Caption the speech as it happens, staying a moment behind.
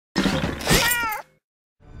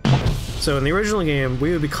So in the original game,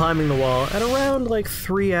 we would be climbing the wall at around like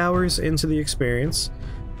 3 hours into the experience.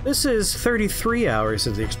 This is 33 hours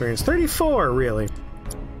into the experience. 34, really.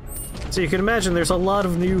 So you can imagine there's a lot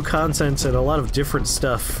of new content and a lot of different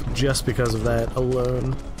stuff just because of that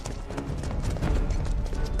alone.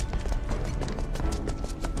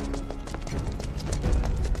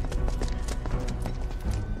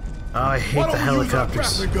 Oh, I hate the helicopters. Why don't we use our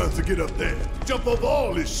grappling guns to get up there? Jump over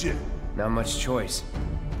all this shit. Not much choice.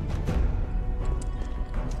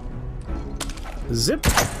 Zip.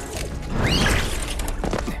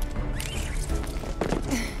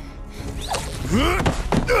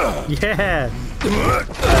 Yeah.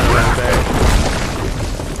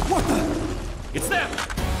 What the? It's them!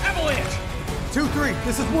 Avalanche! 2-3,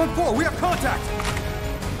 this is 1-4, we have contact!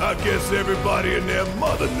 I guess everybody and their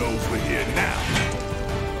mother knows we're here now.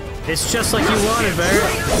 It's just like you wanted,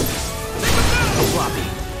 Barrett. Floppy.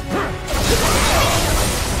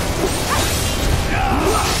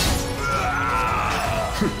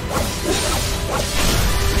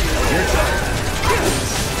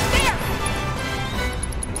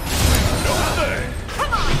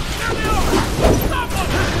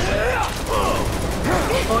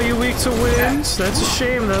 Oh, you weak to wind? That's a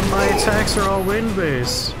shame that my attacks are all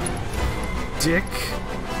wind-based. Dick.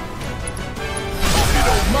 You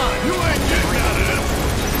don't mind. You ain't getting out of this.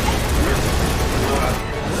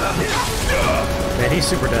 Man, he's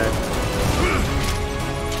super dead.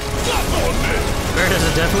 Barrett has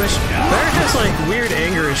a death wish? Barrett has like weird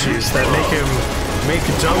anger issues that make him make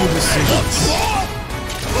dumb decisions.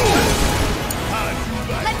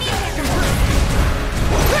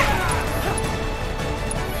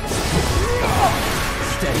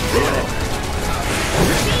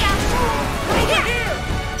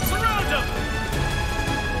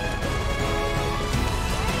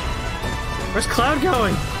 Where's Cloud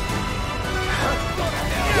going?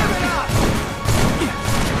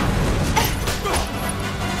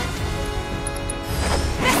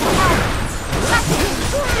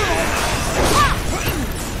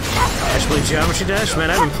 Dash play Geometry Dash? Man,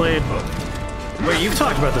 I haven't played... Wait, you've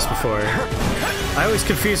talked about this before. I always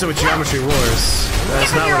confuse it with Geometry Wars.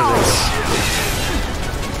 That's not what it is.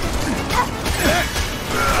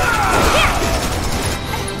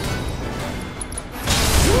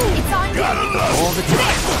 It's on you. All the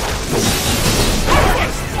time.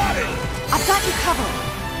 I've got you covered.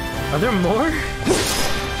 Are there more?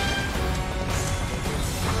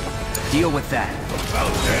 Deal with that.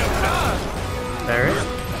 Barrett?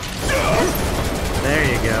 There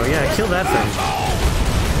you go. Yeah, kill that thing.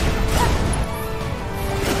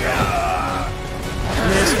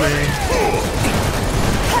 Miss me.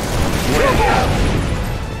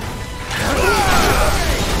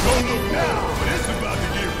 Don't look now, but it's about to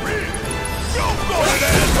get real. Go for it,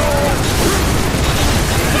 asshole!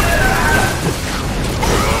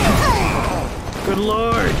 Good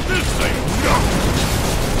lord. This ain't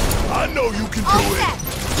nothing. I know you can All do it. set.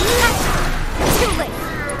 Too late.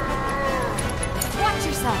 Watch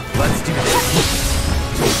yourself. Let's do this.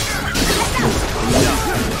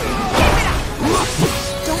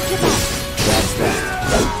 Don't give up. That's that.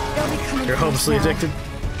 They'll be coming. You're hopelessly now. addicted.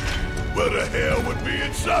 Well, the hell with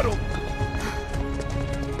being subtle.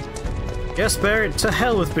 Yes, Barrett, to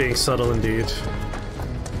hell with being subtle indeed.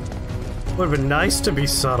 Would have been nice to be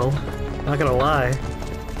subtle. Not gonna lie.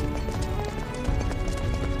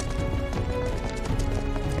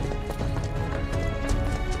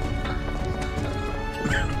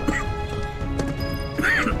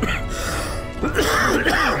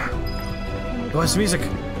 Oh, it's music.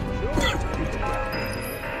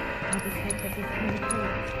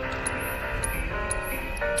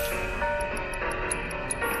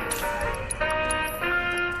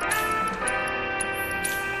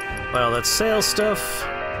 Well, that's sales stuff.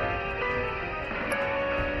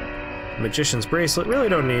 Magician's bracelet, really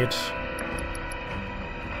don't need.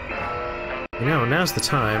 You know, now's the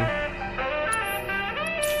time.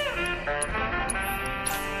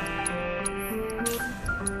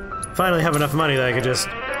 Finally have enough money that I could just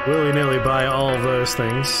willy-nilly buy all of those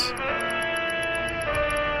things.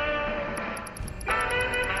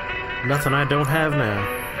 Nothing I don't have now.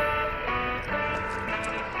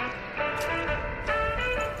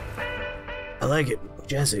 I like it,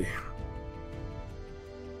 Jesse.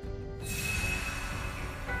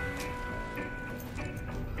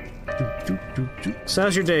 So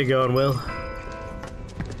how's your day going, Will?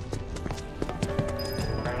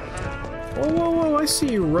 Whoa, whoa, whoa, I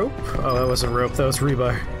see you, rope. Oh, that wasn't rope, that was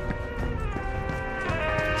rebar.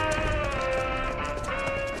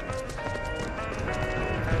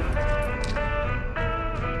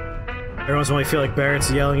 Every once in a while you feel like Barrett's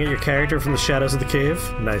yelling at your character from the shadows of the cave.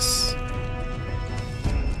 Nice.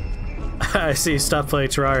 I see. Stop playing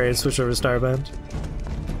Terraria and switch over to Starbound.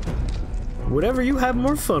 Whatever you have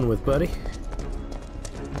more fun with, buddy.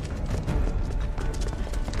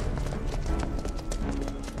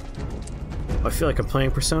 I feel like I'm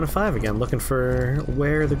playing Persona 5 again, looking for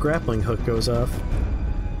where the grappling hook goes off.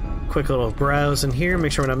 Quick little browse in here,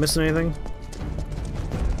 make sure we're not missing anything.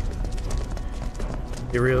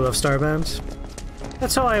 You really love Starbound?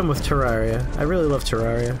 That's how I am with Terraria. I really love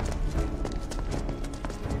Terraria.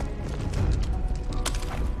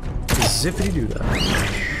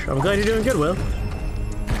 Zippity-doo-dah. I'm glad you're doing good, Will.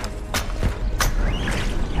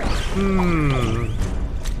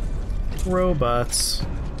 Robots.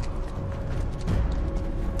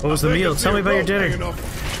 What was the meal? Tell me about your dinner. It's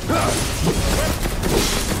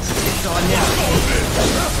on now.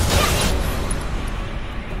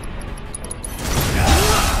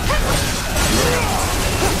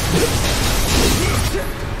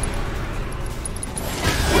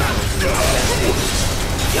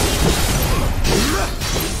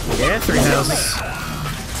 Yeah, 3 houses.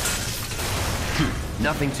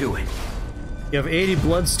 Nothing to it. You have 80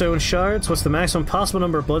 bloodstone shards. What's the maximum possible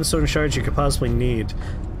number of bloodstone shards you could possibly need?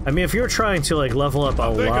 I mean, if you're trying to, like, level up a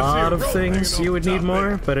lot of things, you would need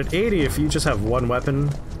more, but at 80, if you just have one weapon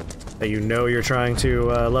that you know you're trying to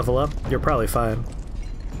level up, you're probably fine.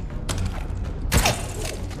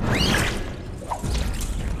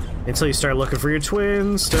 Until you start looking for your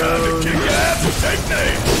twin stones, and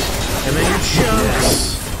then your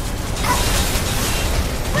chunks,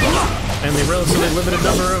 and the relatively limited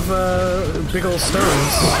number of big ol'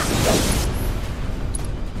 stones.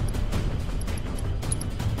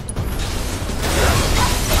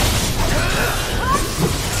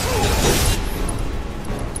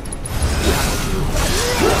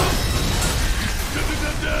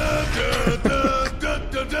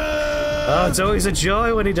 Oh, it's always a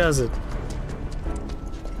joy when he does it.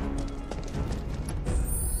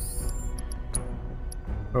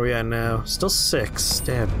 Where are we at now? Still 6.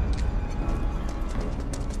 Damn.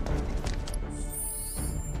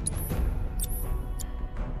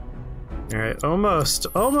 Alright, almost.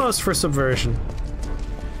 Almost for subversion.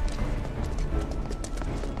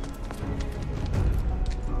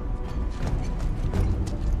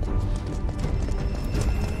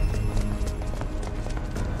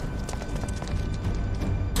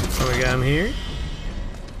 What we got in here?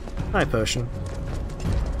 High potion.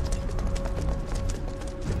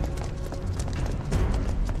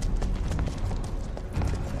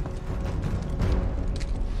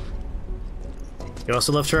 You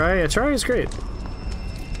also love Terraria? Terraria's great.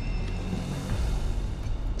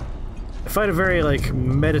 I find it very, like,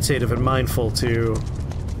 meditative and mindful to,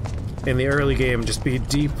 in the early game, just be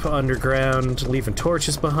deep underground, leaving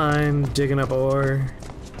torches behind, digging up ore.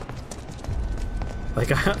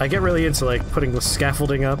 Like, I get really into, like, putting the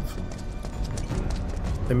scaffolding up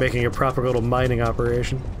and making a proper little mining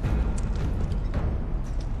operation.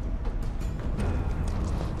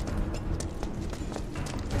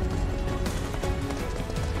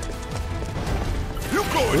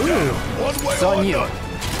 It's on you.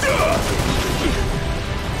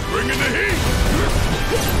 Bringing the heat.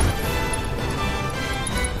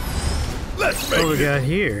 Let's make What do we got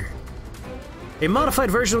here? A modified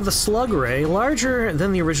version of the Slug Ray, larger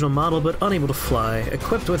than the original model but unable to fly,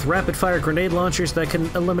 equipped with rapid-fire grenade launchers that can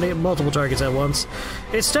eliminate multiple targets at once.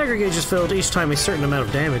 Its stagger gauge is filled each time a certain amount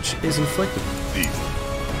of damage is inflicted.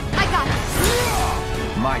 I got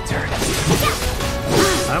it. My turn.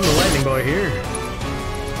 I'm the lightning boy here.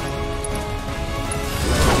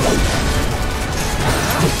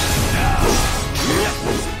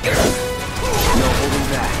 No holding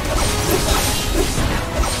back.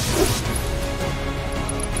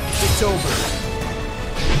 It's over.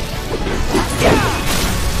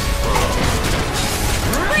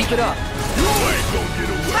 Keep it up. You ain't gonna get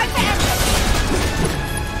away. Time to end it.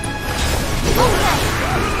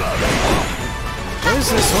 What is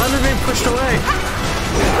this? Why am I being pushed away?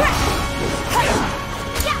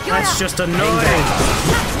 That's just annoying.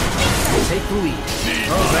 Take the lead.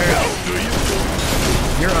 Oh, there.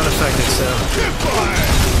 You're unaffected, so.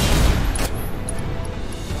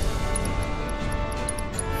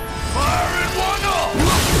 Fire in one off.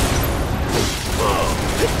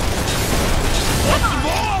 What's the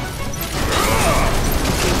ball?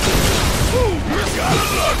 Gotta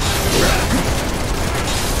look.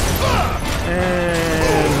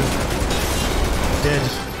 And dead.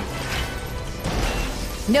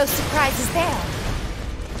 No surprises there.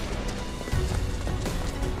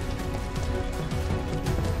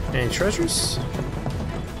 Any treasures?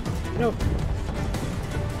 Nope.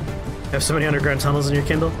 Have so many underground tunnels in your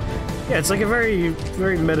Kindle? Yeah, it's like a very,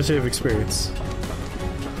 very meditative experience.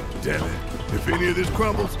 Damn it. If any of this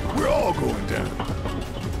crumbles, we're all going down.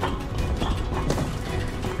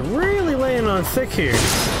 You're really laying on thick here,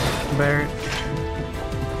 Barrett.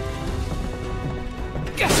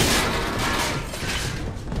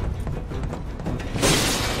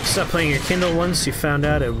 Stop playing your Kindle once you found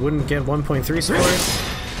out it wouldn't get 1.3 support.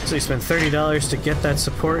 So you spent $30 to get that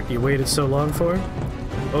support you waited so long for.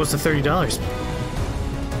 What was the $30?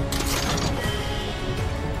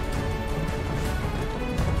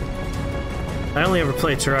 I only ever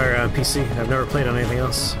played Terraria on PC. I've never played on anything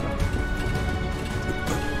else.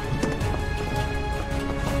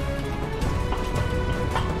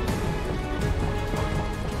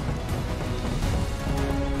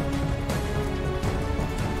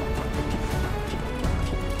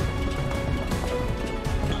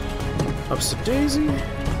 Ups to Daisy.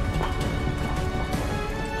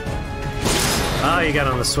 Ah, you got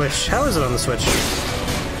it on the Switch. How is it on the Switch?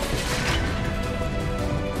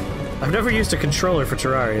 I've never used a controller for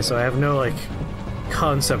Terraria, so I have no, like,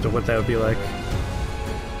 concept of what that would be like.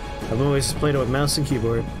 I've always played it with mouse and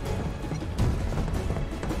keyboard.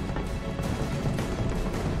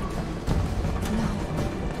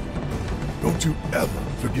 Don't you ever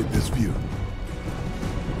forget this view.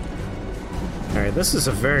 Alright, this is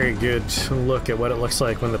a very good look at what it looks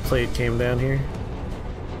like when the plate came down here.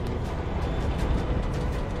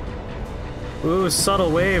 Ooh,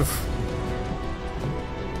 subtle wave.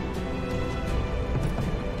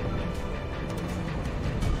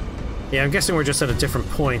 Yeah, I'm guessing we're just at a different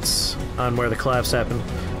points on where the collapse happened.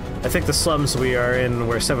 I think the slums we are in,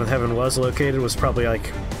 where 7th Heaven was located, was probably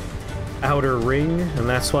like outer ring, and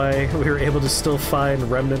that's why we were able to still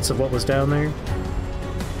find remnants of what was down there.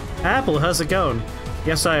 Apple, how's it going?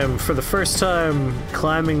 Yes, I am, for the first time,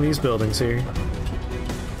 climbing these buildings here.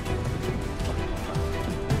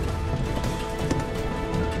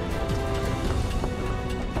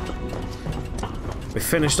 We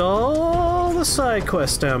finished all the side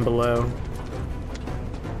quests down below.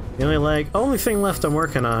 The only thing left I'm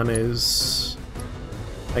working on is...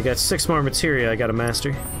 I got 6 more materia I gotta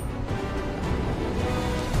master.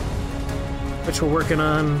 Which we're working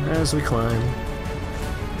on as we climb.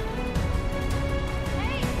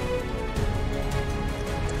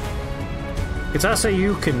 Katase,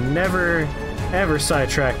 you can never, ever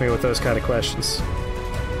sidetrack me with those kind of questions.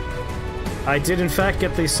 I did in fact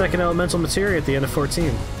get the 2nd elemental materia at the end of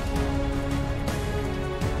 14.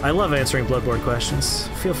 I love answering Bloodborne questions.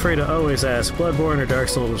 Feel free to always ask Bloodborne or Dark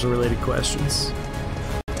Souls related questions.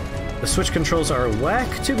 The Switch controls are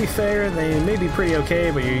whack, to be fair. They may be pretty okay,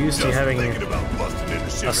 but you're used to having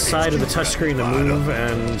a side of the touchscreen to move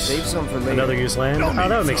and another use land. Oh, that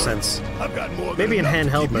would make sense. Maybe in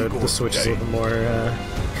handheld mode, the Switch is a little bit more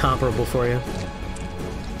comparable for you.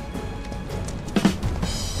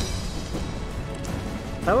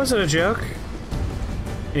 That wasn't a joke.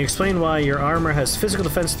 Can you explain why your armor has physical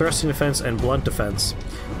defense, thrusting defense, and blunt defense?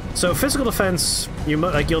 So physical defense,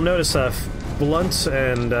 you'll notice blunt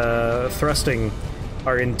and thrusting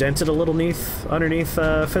are indented a little underneath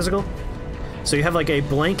physical. So you have like a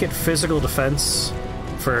blanket physical defense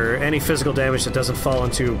for any physical damage that doesn't fall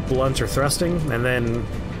into blunt or thrusting, and then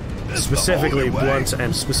specifically blunt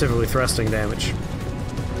and specifically thrusting damage.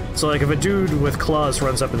 So like if a dude with claws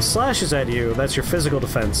runs up and slashes at you, that's your physical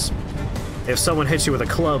defense. If someone hits you with a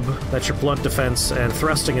club, that's your blunt defense, and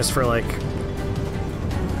thrusting is for like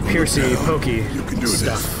piercy, pokey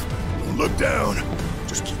stuff. Don't look down.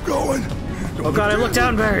 Just keep going. Oh god, I looked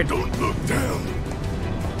down, Barrett! Don't look down.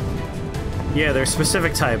 Yeah, there's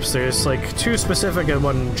specific types. There's like 2 specific and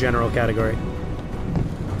 1 general category.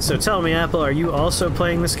 So tell me, Apple, are you also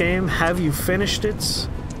playing this game? Have you finished it?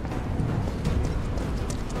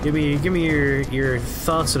 Give me your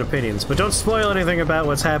thoughts and opinions, but don't spoil anything about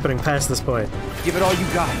what's happening past this point. Give it all you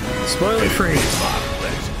got. Spoiler free.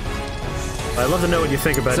 I'd love to know what you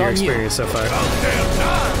think about your experience so far. Damn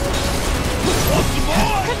time. Want some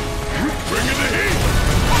more? Bring in the heat.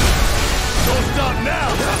 Don't stop now.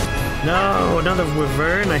 No, another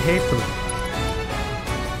Wyvern. I hate them.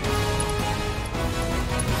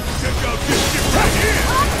 Check out this shit right here.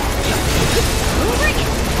 Bring it!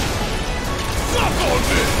 Suck on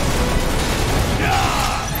this.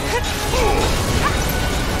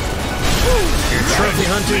 You're trophy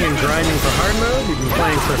hunting and grinding for hard mode? You've been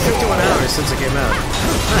playing for 51 hours since it came out.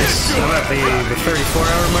 Nice. I'm at the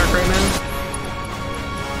 34-hour mark right now.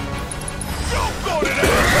 Don't go to that.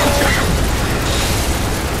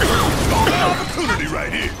 Opportunity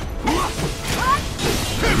right here.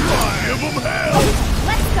 Give them hell.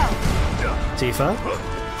 Let's go! Tifa?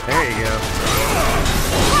 There you go.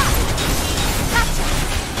 Gotcha!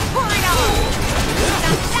 Pour it on!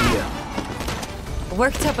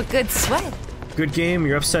 worked up a good sweat. Good game,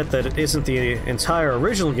 you're upset that it isn't the entire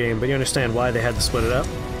original game, but you understand why they had to split it up.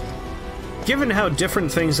 Given how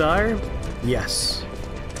different things are, yes.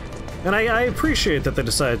 And I appreciate that they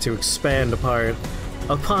decided to expand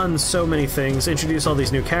upon so many things, introduce all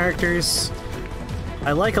these new characters.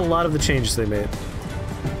 I like a lot of the changes they made.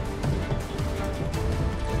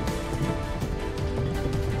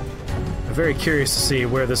 I'm very curious to see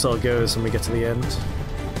where this all goes when we get to the end.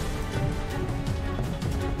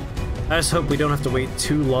 I just hope we don't have to wait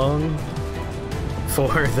too long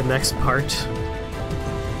for the next part.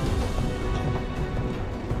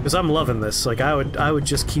 Because I'm loving this. Like, I would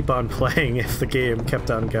just keep on playing if the game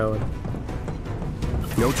kept on going.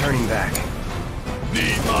 No turning back.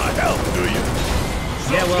 Need my help, do you?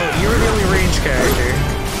 Yeah, well, you're the only range character.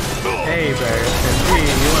 A, Barret, and B,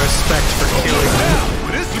 you are spec'd for killing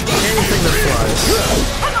anything that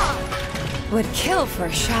flies. Would kill for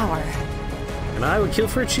a shower. And I would kill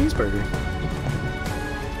for a cheeseburger.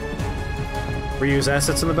 Reuse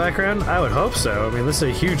assets in the background? I would hope so. I mean, this is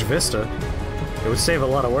a huge vista. It would save a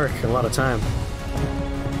lot of work and a lot of time.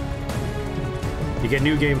 You get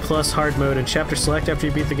New Game Plus, Hard Mode, and Chapter Select after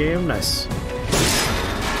you beat the game? Nice.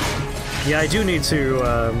 Yeah, I do need to,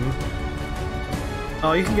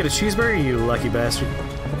 Oh, you can get a cheeseburger, you lucky bastard.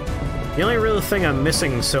 The only real thing I'm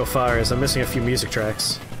missing so far is I'm missing a few music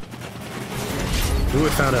tracks. Who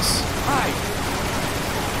had found us? Hi!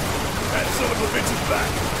 That son of a bitch is back!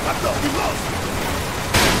 I thought we lost him!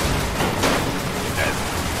 And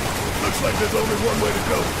looks like there's only one way to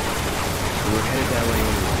go. We're headed that way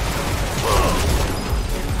anyway.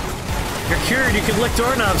 You're cured, you can lick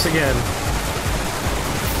doorknobs again!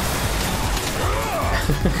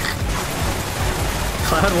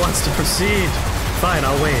 Cloud wants to proceed. Fine,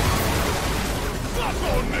 I'll wait. Fuck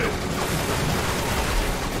on me!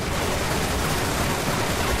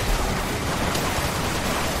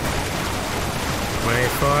 Wait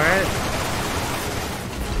for it.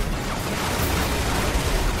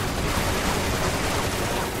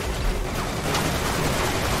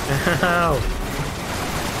 Ow.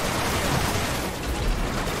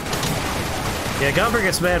 Yeah, Gomper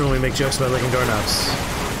gets mad when we make jokes about licking doorknobs.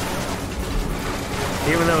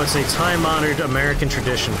 Even though it's a time-honored American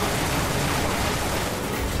tradition.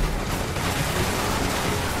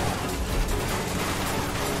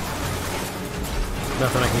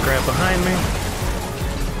 Nothing I can grab behind me.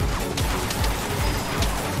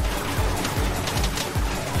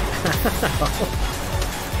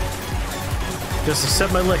 Just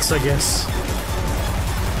accept my licks, I guess.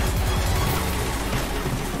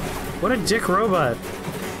 What a dick robot.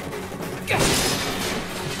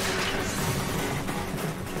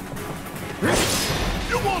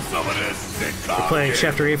 You want some of this? We're playing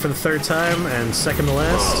Chapter 8 for the third time, and second to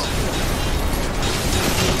last.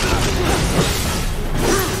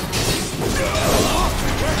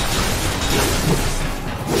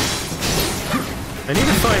 I need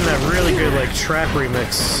to find that really good, like, trap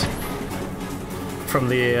remix from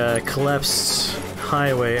the collapsed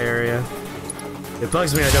highway area. It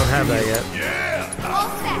bugs me I don't have that yet. All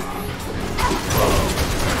set.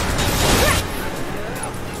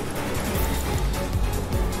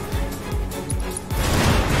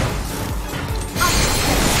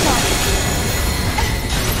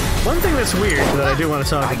 One thing that's weird that I do want to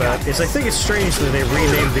talk about is I think it's strange that they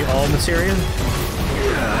renamed the All Materia.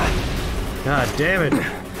 God damn it.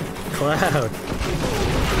 Cloud.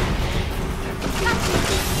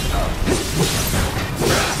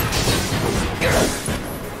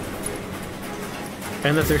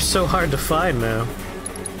 And that they're so hard to find now.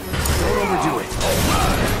 Don't overdo it.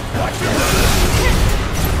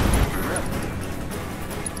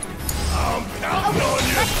 I'm counting on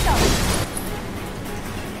you! Let's go.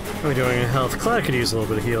 How are we doing in health? Cloud could use a little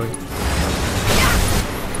bit of healing.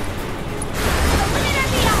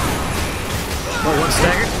 Oh, one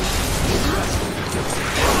stagger?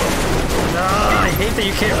 No, I hate that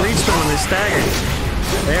you can't reach them when they're staggered.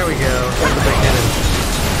 There we go. That's the big hit.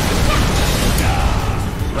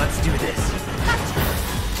 Let's do this.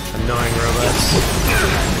 Annoying robots.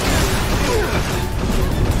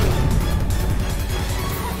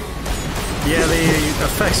 Yeah, the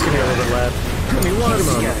effects can be a little bit loud. Give me one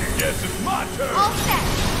moment. Guess it's my turn! All set.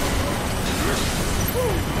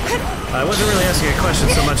 I wasn't really asking a question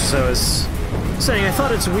so much as I was saying I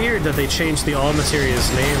thought it's weird that they changed the All Materia's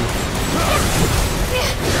name.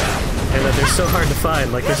 And that they're so hard to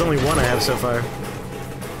find. Like, there's only one I have so far.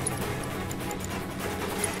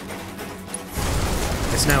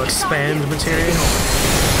 It's now Expand Materia.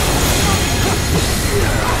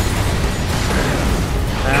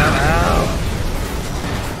 Ow, ow.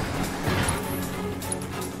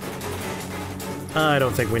 I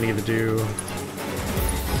don't think we need to do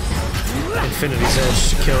Infinity's Edge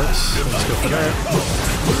to kill it. Let's go for that.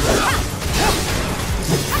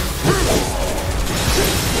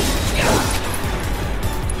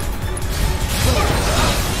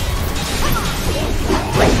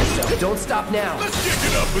 Don't stop now. Let's kick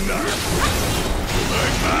it up a notch.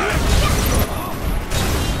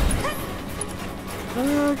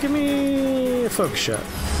 Give me a focus shot.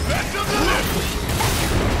 Back up the lip.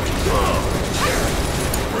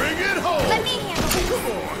 Bring it home. Let me handle it. Come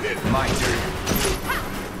on, hit My turn.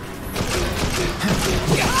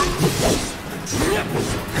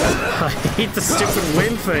 I hate the stupid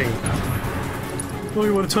wind thing. Oh,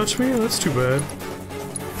 you want to touch me? That's too bad.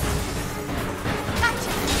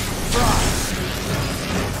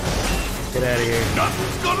 Get out of here.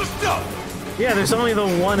 Nothing's gonna stop. Yeah, there's only the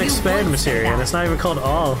one expand materia, and it's not even called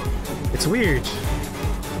all. It's weird.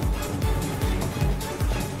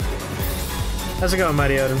 How's it going,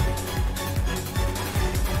 Mighty Odin?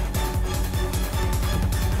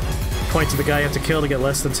 Point to the guy you have to kill to get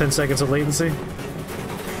less than 10 seconds of latency.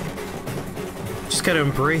 Just gotta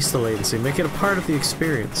embrace the latency, make it a part of the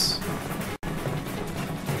experience.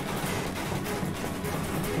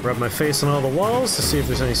 Rub my face on all the walls to see if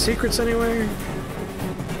there's any secrets anywhere.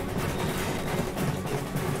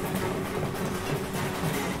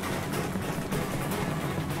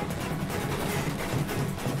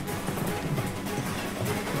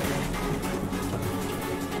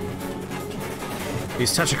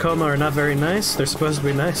 These Tachikoma are not very nice. They're supposed to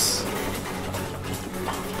be nice.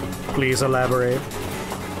 Please elaborate.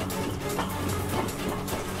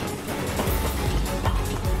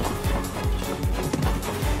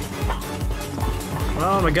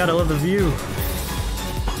 Oh my god, I love the view.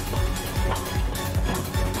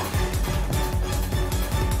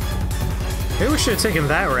 Maybe we should have taken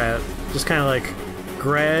that route. Just kind of like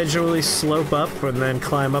gradually slope up and then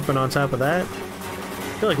climb up and on top of that. I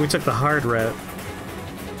feel like we took the hard route.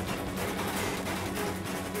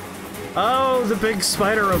 Oh, the big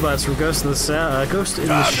spider robots from Ghost in the Ghost in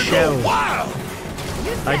the Shell. Wow.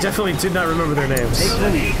 I definitely did not remember their names.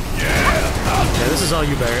 Yeah, this is all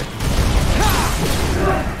you, Barrett.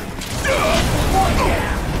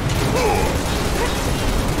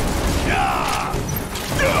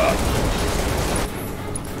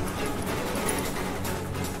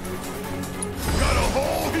 Got a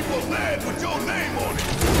whole heap of lead with your name on it.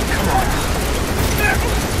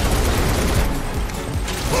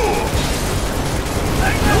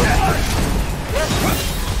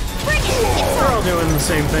 We're all doing the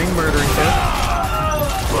same thing, murdering Kev.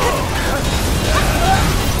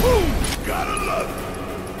 Gotta love it.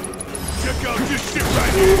 Check out this shit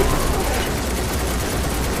right here.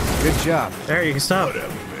 Good job. There, you can stop.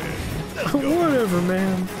 Whatever, man. Whatever,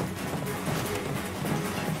 man.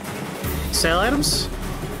 Sale items?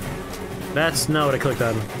 That's not what I clicked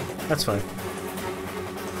on. That's fine.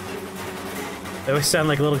 They always sound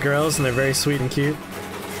like little girls and they're very sweet and cute.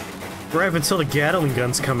 Right up until the Gatling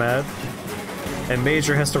guns come out. And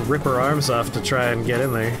Major has to rip her arms off to try and get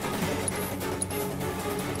in there.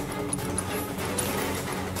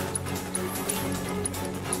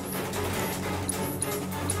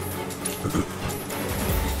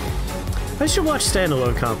 I should watch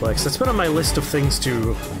Standalone Complex. That's been on my list of things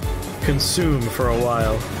to consume for a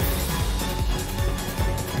while.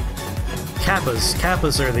 Kappas.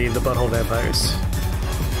 Kappas are the butthole vampires.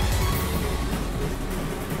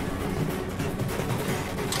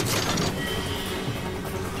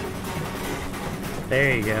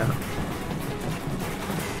 There you go.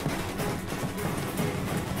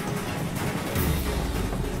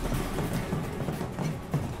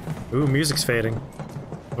 Ooh, music's fading.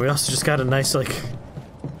 We also just got a nice, like,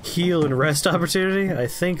 heal and rest opportunity. I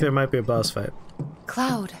think there might be a boss fight.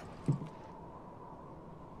 Cloud.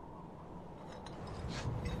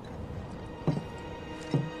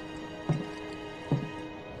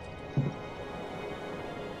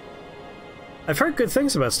 I've heard good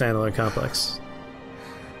things about Standalone Complex.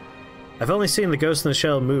 I've only seen the Ghost in the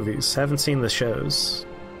Shell movies, haven't seen the shows.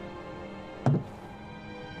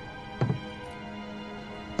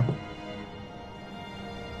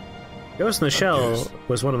 Ghost in the Shell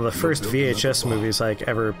was one of the first VHS movies I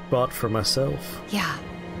ever bought for myself. Yeah.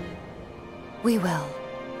 We will.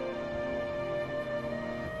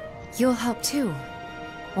 You'll help too,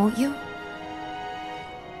 won't you?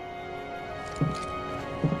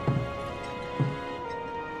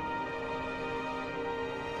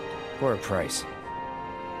 For a price.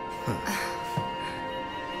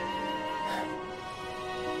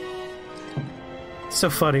 It's so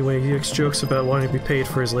funny when he makes jokes about wanting to be paid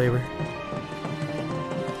for his labor.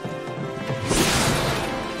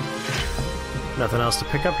 Nothing else to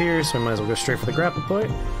pick up here, so we might as well go straight for the grapple point.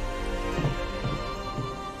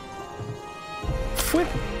 Whip.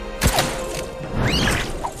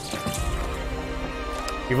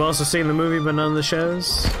 You've also seen the movie, but none of the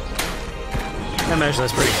shows? I imagine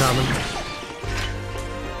that's pretty common.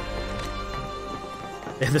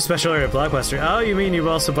 The special area Blockbuster. Oh, you mean you've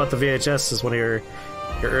also bought the VHS as one of your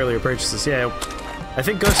earlier purchases? Yeah, I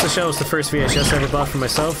think Ghost of the Shell was the first VHS I ever bought for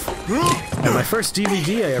myself. And my first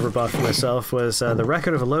DVD I ever bought for myself was The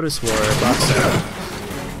Record of a Lotus War box set.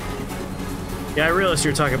 Yeah, I realized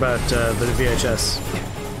you were talking about the VHS.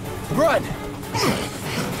 Run!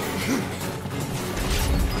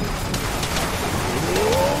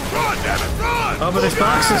 Run, damn it, run! Oh, but there's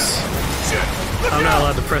boxes! Shit! I'm not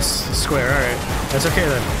allowed to press square, alright. That's okay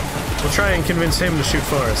then. We'll try and convince him to shoot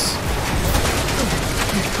for us.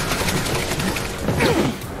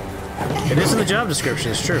 It is in the job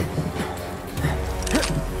description, it's true.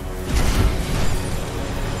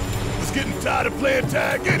 I was getting tired of playing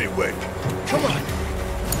tag anyway. Come on.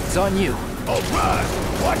 It's on you. Alright,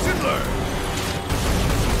 watch and learn.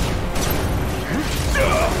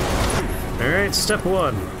 Alright, step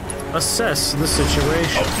 1. Assess the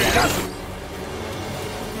situation. Okay, that's it.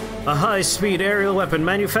 A high-speed aerial weapon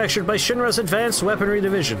manufactured by Shinra's Advanced Weaponry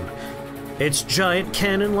Division. Its giant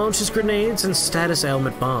cannon launches grenades and status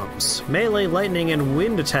ailment bombs. Melee, lightning, and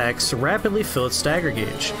wind attacks rapidly fill its stagger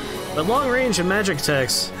gauge, but long-range and magic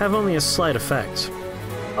attacks have only a slight effect.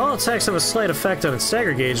 All attacks have a slight effect on its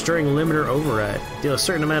stagger gauge during limiter override, deal a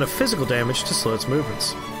certain amount of physical damage to slow its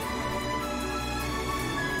movements.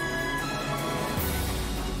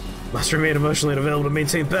 Must remain emotionally unavailable to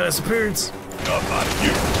maintain badass appearance. Up out of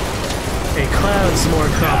you. A cloud's more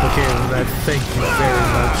complicated than that, thank you very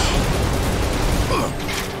much.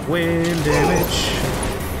 Wind damage.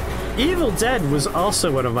 Evil Dead was also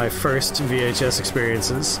one of my first VHS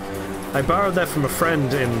experiences. I borrowed that from a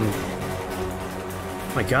friend in...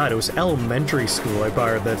 Oh my god, it was elementary school I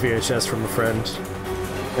borrowed that VHS from a friend.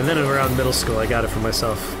 And then around middle school I got it for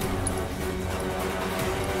myself.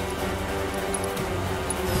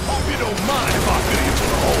 Hope you don't mind if I fill you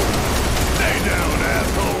full of holes. Stay down,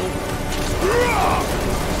 asshole.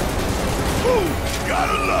 Ooh,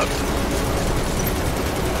 gotta love it.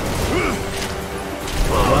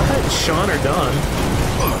 What? Shaun or Dawn?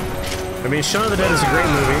 I mean, Shaun of the Dead is a great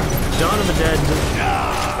movie. Dawn of the Dead...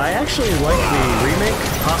 I actually like the remake,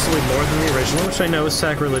 possibly more than the original, which I know is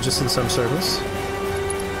sacrilegious in some circles.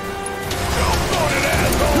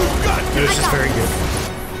 It was just very good.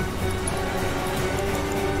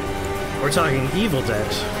 We're talking Evil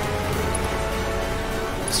Dead.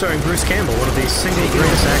 Starring Bruce Campbell, one of the single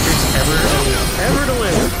greatest actors ever to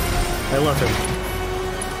live. I love him.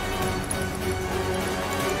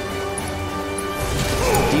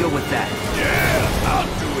 Deal with that. Yeah, I'll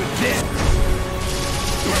do it then.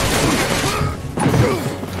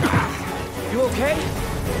 You okay?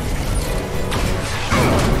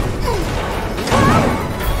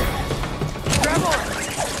 Grab on!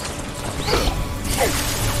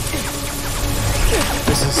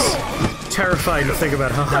 This is terrifying to think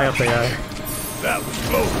about how high up they are. That was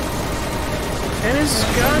close. And his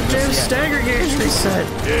goddamn stagger gauge reset.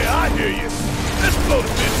 Yeah, I hear you. Let's blow the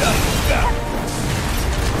bitch out of the sky.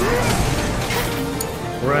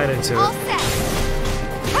 Right into All it. set.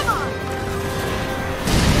 Come on.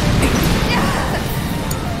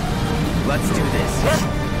 Let's do this.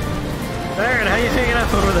 Aaron, how you hanging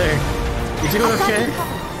up over there? You doing okay?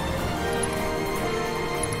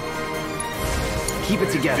 Keep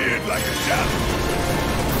it together. Did like a shot.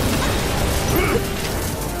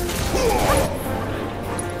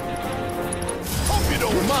 Hope you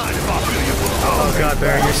don't mind if I fill you full of holes. Oh god,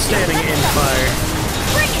 Barry, you're standing in fire.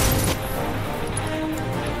 Bring it.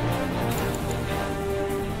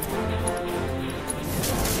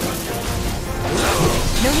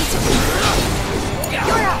 No need to.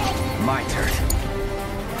 You're up. My turn.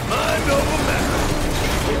 Mind over matter.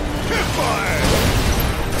 Hit fire.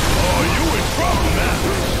 Oh, you in trouble now.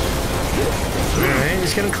 Alright,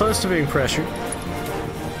 he's getting close to being pressured.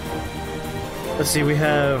 Let's see, we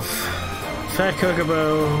have Fat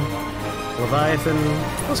Kokobo, Leviathan.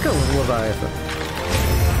 Let's go with Leviathan.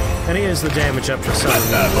 And he is the damage up for some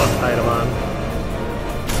item on.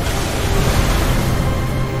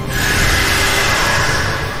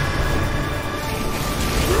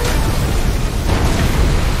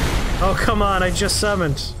 Oh, come on, I just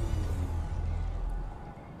summoned.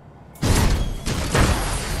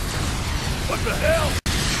 What the hell?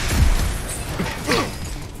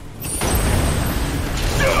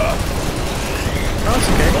 Oh, it's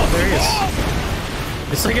okay. There he is.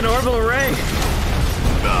 It's like an orbital array.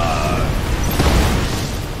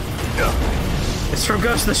 it's from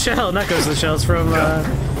Ghost of the Shell, not Ghost of the Shell, it's from,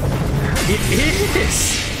 it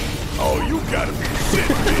is! Oh, you gotta be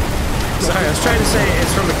kidding me. Sorry, I was trying to say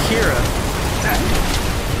it's from Akira.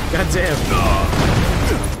 God damn.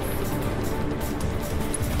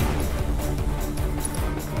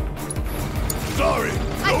 Sorry,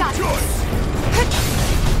 I no got choice.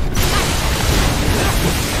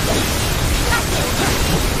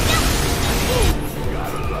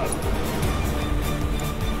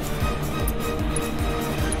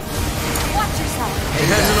 Watch yourself. It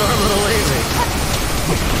has an orbital laser.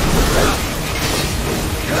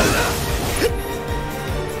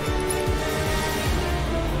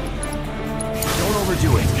 Don't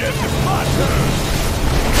overdo it. Get my turn.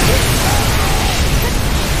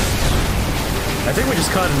 I think we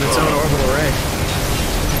just caught it in its own orbital ray.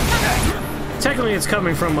 Technically it's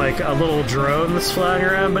coming from like a little drone that's flying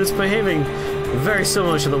around, but it's behaving very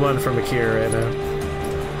similar to the one from Akira right now.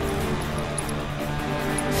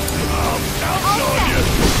 Out on you.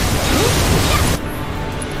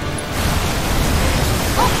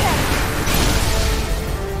 Okay.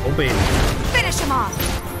 Oh baby. Finish him off.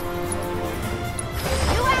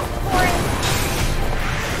 You asked for it.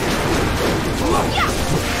 Yeah.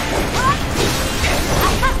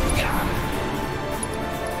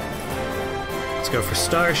 Let's go for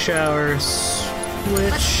Star Shower. Let's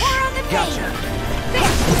Switch. pour on the pain. Gotcha.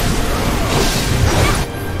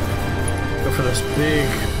 Go for those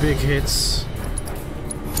big hits.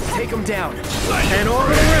 Take him down. And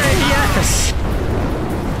orbital ray, yes!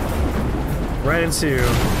 Right into.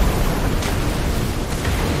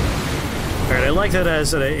 Alright, I like that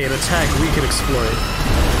as an attack we can exploit.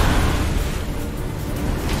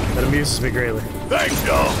 That amuses me greatly. Thanks,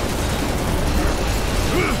 y'all.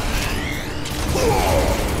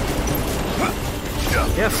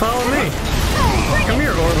 Yeah, follow me. Come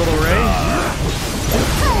here, orbital ray.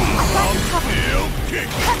 Still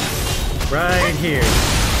kicking. Right here.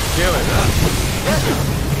 Do it.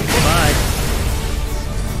 Bye.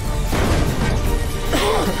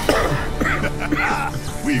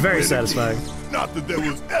 We Very win satisfying. again. Not that there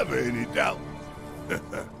was ever any doubt.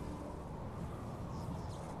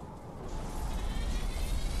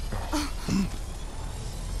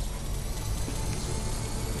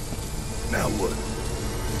 Now what?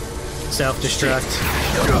 Self-destruct.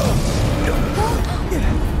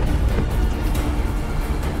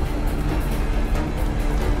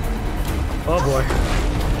 Oh boy.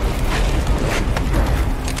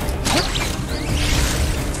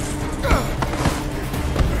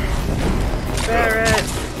 Barrett!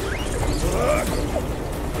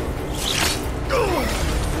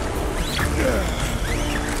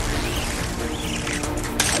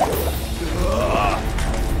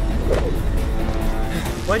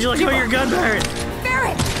 Why'd you let go of your gun, Barrett?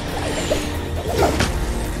 Barrett.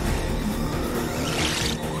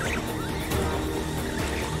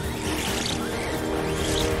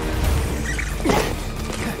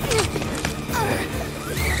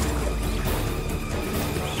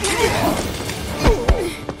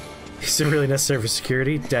 Is it really necessary for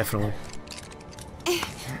security? Definitely.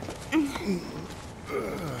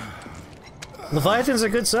 Leviathan's a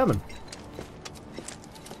good summon.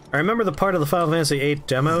 I remember the part of the Final Fantasy VIII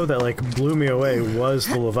demo that like blew me away was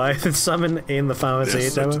the Leviathan summon in the Final Fantasy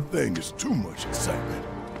There's VIII such a demo. thing as too much excitement.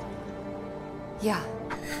 Yeah.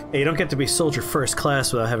 Hey, you don't get to be soldier first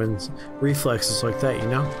class without having reflexes like that, you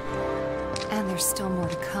know? And there's still more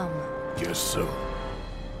to come. Guess so.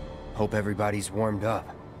 Hope everybody's warmed up.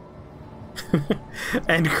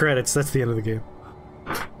 End credits, that's the end of the game.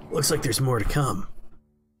 Looks like there's more to come.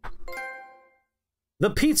 The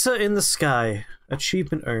Pizza in the Sky.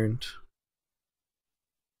 Achievement earned.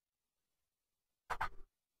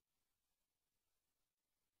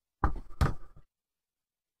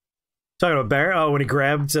 Talking about Barrett? Oh, when he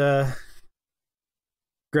grabbed out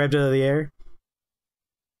of the air?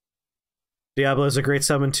 Diablo's a great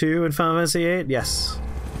summon too in Final Fantasy VIII? Yes.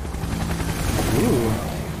 Ooh.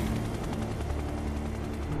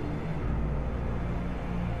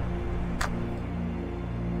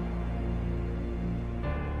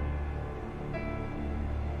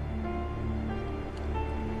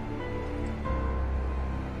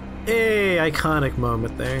 Hey, iconic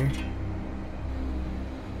moment there.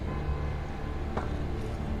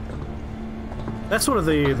 That's one of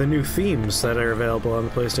the new themes that are available on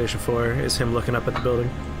the PlayStation 4, is him looking up at the building.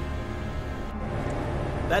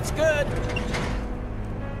 That's good.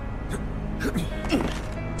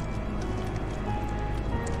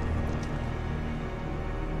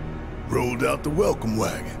 Rolled out the welcome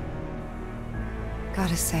wagon.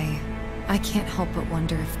 Gotta say, I can't help but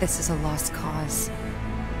wonder if this is a lost cause.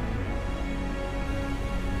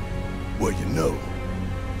 Well, you know,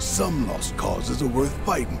 Some lost causes are worth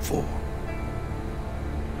fighting for.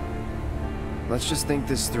 Let's just think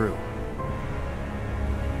this through.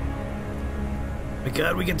 My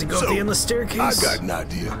god, we get to go at the end of the staircase. I got an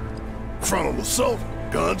idea. Frontal assault,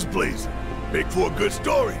 guns blazing. Make for a good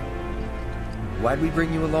story. Why'd we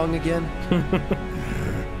bring you along again?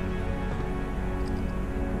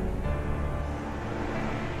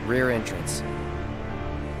 Rear entrance.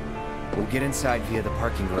 We'll get inside via the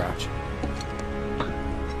parking garage.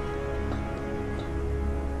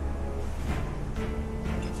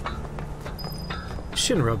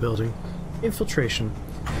 Shinra building. Infiltration.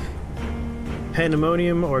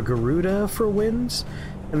 Pandemonium or Garuda for winds?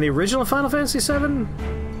 And the original Final Fantasy VII?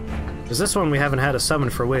 Because this one we haven't had a summon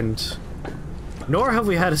for wind. Nor have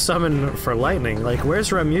we had a summon for lightning. Like, where's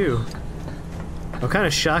Remu? I'm kind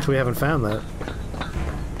of shocked we haven't found that.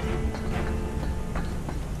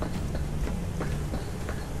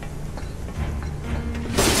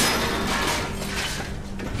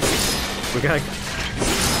 We got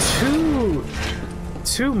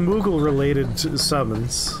two Moogle-related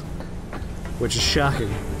summons, which is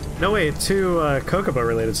shocking. No, wait, two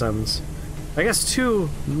Kokobo-related summons. I guess two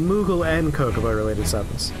Moogle and Kokobo-related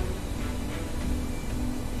summons.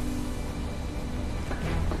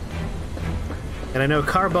 And I know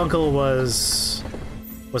Carbuncle was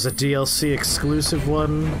a DLC exclusive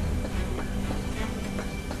one.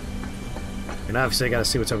 And obviously I gotta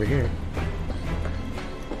see what's over here.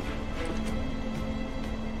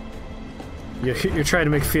 You're trying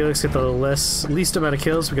to make Felix get the least amount of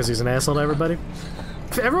kills because he's an asshole to everybody?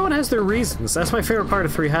 Everyone has their reasons. That's my favorite part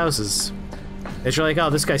of Three Houses. Is you're like,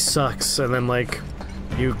 oh, this guy sucks, and then, like,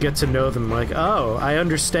 you get to know them, like, oh, I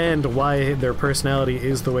understand why their personality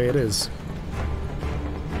is the way it is.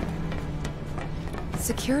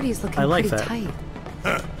 Security's looking like pretty that. tight.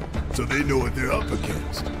 Huh. So they know what they're up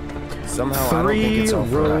against. Somehow I don't think it's all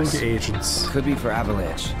for rogue us. agents. Could be for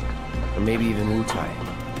Avalanche. Or maybe even Wutai.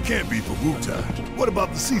 Can't be for Wutai. What about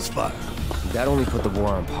the ceasefire? That only put the war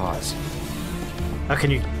on pause. How can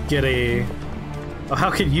you get a... Oh, how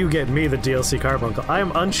can you get me the DLC Carbuncle? I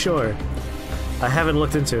am unsure. I haven't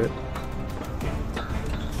looked into it.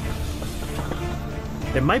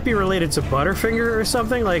 It might be related to Butterfinger or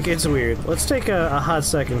something. Like, it's weird. Let's take a hot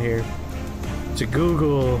second here to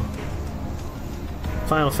Google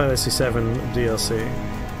Final Fantasy VII DLC.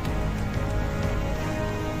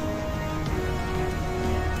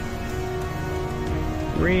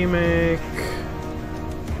 Remake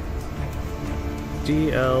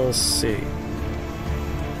DLC.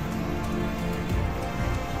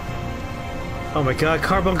 Oh my god,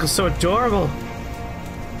 Carbuncle's so adorable!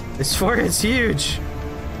 This forehead's huge!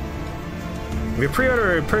 If you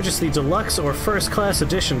pre-order or purchase the Deluxe or First Class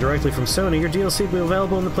Edition directly from Sony, your DLC will be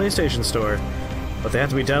available in the PlayStation Store, but they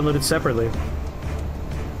have to be downloaded separately.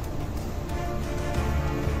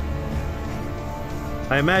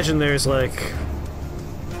 I imagine there's like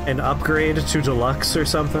an upgrade to Deluxe or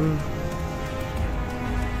something.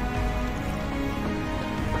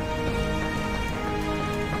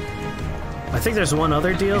 I think there's one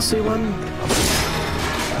other DLC one.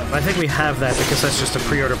 I think we have that because that's just a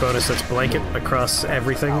pre-order bonus that's blanket across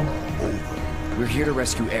everything. We're here to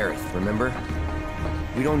rescue Aerith, remember?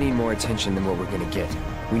 We don't need more attention than what we're gonna get.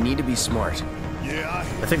 We need to be smart. Yeah,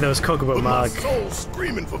 I think that was Kokobo but my Mog. soul's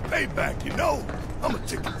screaming for payback, you know? I'm a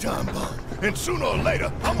ticking time bomb. And sooner or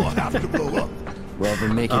later, I'm gonna have to blow up. Well,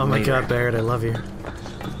 then make it Oh my later. god, Barrett, I love you.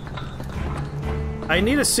 I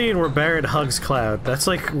need a scene where Barrett hugs Cloud. That's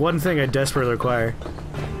like one thing I desperately require.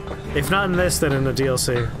 If not in this, then in the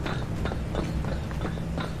DLC.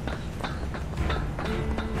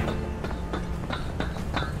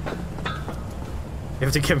 You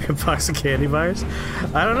have to give me a box of candy bars?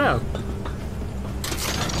 I don't know.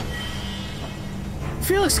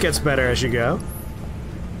 Felix gets better as you go.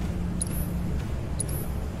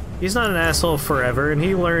 He's not an asshole forever, and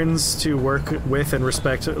he learns to work with and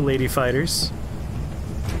respect lady fighters.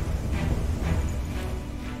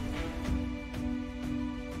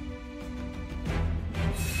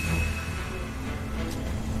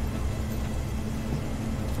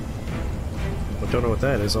 I don't know what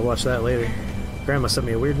that is. I'll watch that later. Grandma sent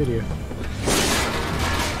me a weird video.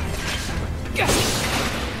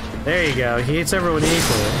 There you go. He hates everyone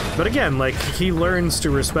equally. But again, like, he learns to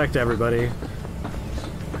respect everybody.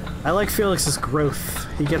 I like Felix's growth.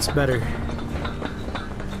 He gets better.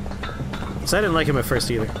 So I didn't like him at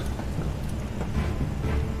first either.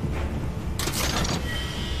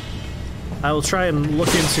 I will try and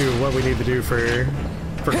look into what we need to do for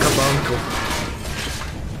Carbuncle.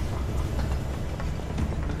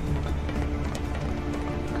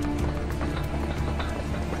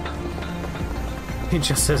 He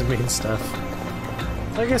just says mean stuff.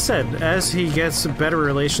 Like I said, as he gets better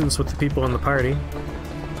relations with the people in the party,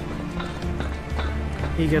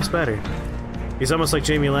 he gets better. He's almost like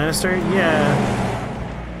Jaime Lannister? Yeah.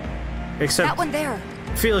 Except That one there.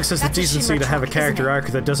 Felix has the That's a decency Shimmer to have a truck, character isn't it? arc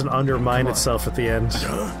that doesn't undermine itself at the end.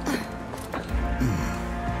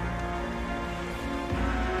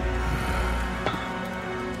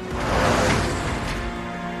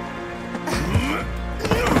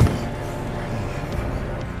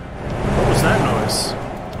 What was that noise?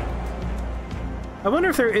 I wonder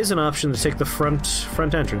if there is an option to take the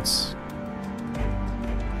front entrance.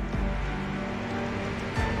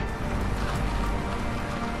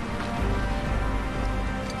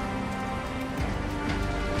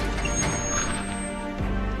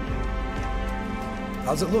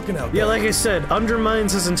 How's it looking out there? Yeah, like I said,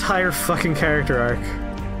 undermines his entire fucking character arc.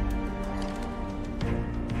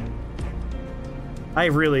 I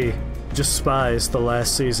really despise the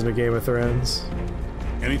last season of Game of Thrones.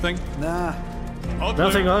 Anything? Nah. All clear.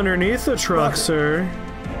 Nothing underneath the truck, sir.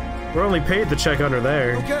 We're only paid to check under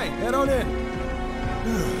there. Okay, head on in.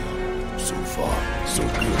 So far, so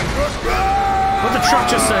good. What'd the truck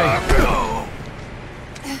just say?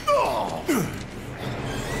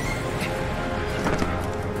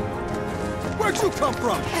 Where'd you come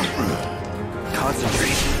from?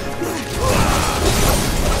 Concentration.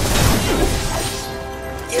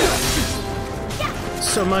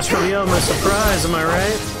 So much for the element of surprise, am I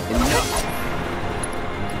right? Enough.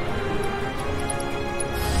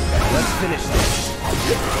 Let's finish this.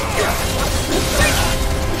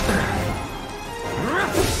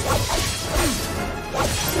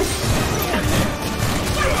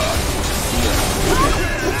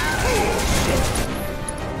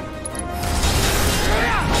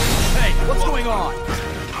 Hey, what's going on?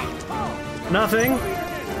 Nothing.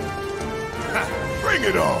 Bring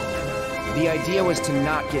it on. The idea was to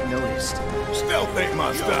not get noticed. Stealth ain't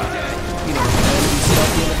my style. You know, to be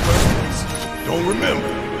stealthy in the first place. Don't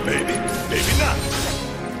remember. Maybe, maybe not.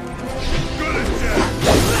 Good as Jack.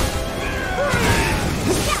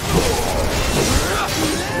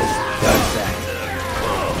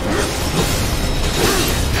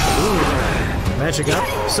 Magic up.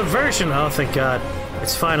 Subversion! Oh, thank God.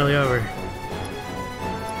 It's finally over.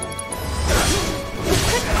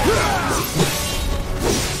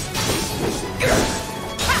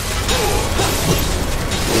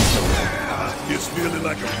 Just feeling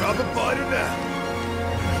like a proper fighter now.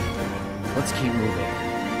 Let's keep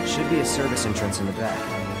moving. Should be a service entrance in the back.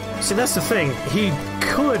 See, that's the thing. He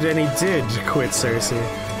could and he did quit Cersei.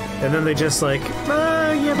 And then they just like,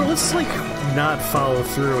 yeah, but let's like not follow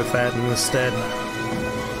through with that and instead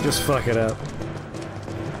just fuck it up.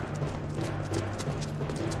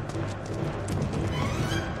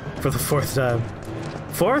 For the 4th time.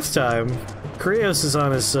 4th time? Krios is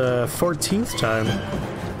on his 14th time.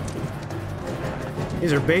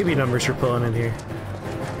 These are baby numbers you're pulling in here.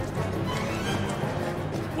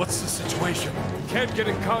 What's the situation? Can't get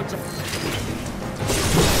in contact.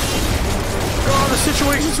 Oh, the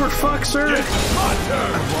situations were fucked, sir! My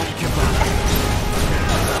turn.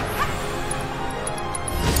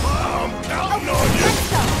 I'm counting on you.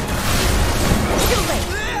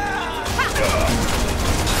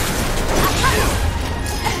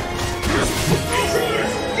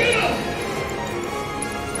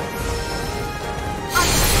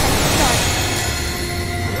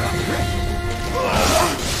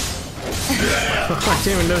 I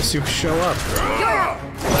didn't even notice you show up.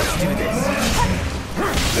 Let's do this.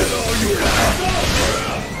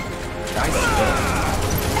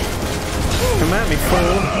 Come at me,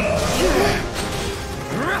 fool.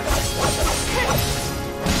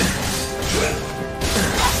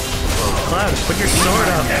 Cloud, put your sword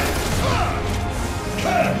up.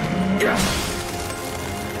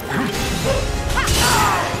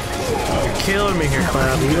 You're killing me here,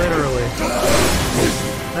 Cloud, literally.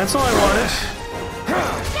 That's all I wanted.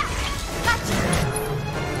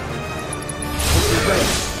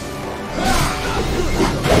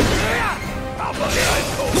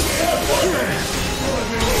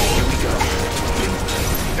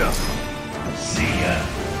 See ya.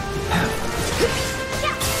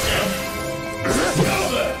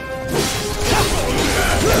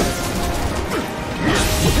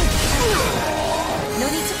 No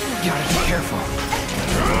need to panic. Gotta be careful.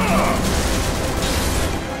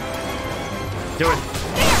 Do it.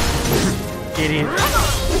 Idiot.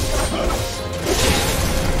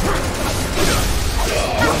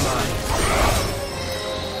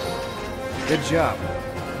 Good job.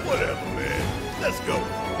 Whatever, man. Let's go.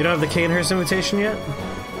 You don't have the Canehurst invitation yet?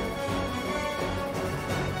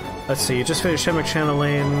 Let's see, you just finished Shemmick Channel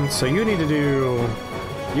Lane, so you need to do...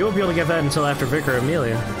 You won't be able to get that until after Vicar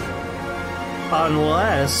Amelia.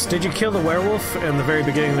 Unless... Did you kill the werewolf in the very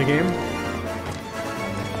beginning of the game?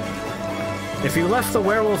 If you left the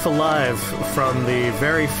werewolf alive from the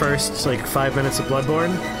very first, like, 5 minutes of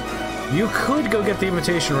Bloodborne, you could go get the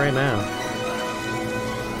invitation right now.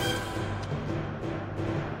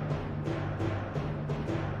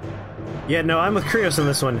 Yeah, no, I'm with Krios on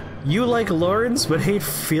this one. You like Lawrence, but hate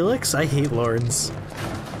Felix? I hate Lawrence.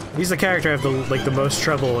 He's the character I have the most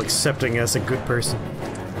trouble accepting as a good person.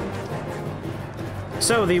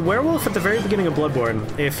 So, the werewolf at the very beginning of Bloodborne,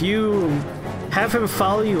 if you have him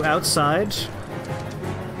follow you outside,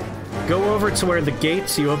 go over to where the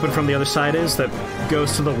gate you open from the other side is that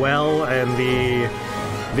goes to the well and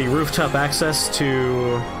the rooftop access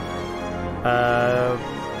to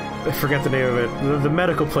I forget the name of it, the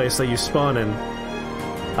medical place that you spawn in.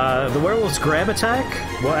 The werewolf's grab attack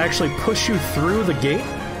will actually push you through the gate,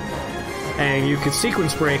 and you can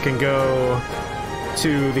sequence break and go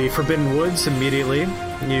to the Forbidden Woods immediately.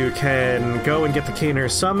 You can go and get the Kaner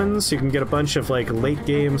summons, you can get a bunch of like late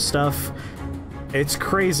game stuff. It's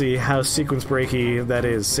crazy how sequence breaky that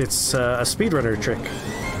is. It's a speedrunner trick.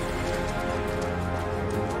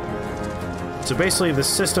 So basically the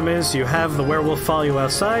system is you have the werewolf follow you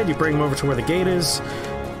outside, you bring him over to where the gate is,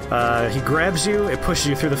 he grabs you, it pushes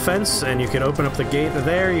you through the fence, and you can open up the gate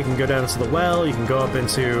there, you can go down to the well, you can go up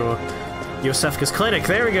into Yosefka's Clinic.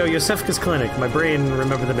 There we go, Yosefka's Clinic. My brain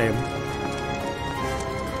remembered the name.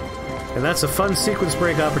 And that's a fun sequence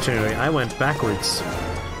break opportunity. I went backwards.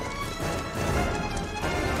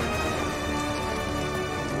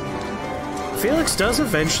 Felix does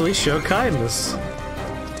eventually show kindness.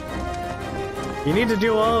 You need to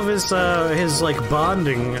do all of his like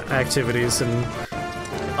bonding activities and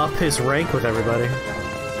up his rank with everybody.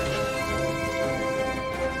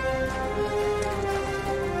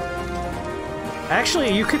 Actually,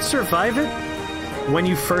 you could survive it when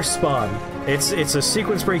you first spawn. It's a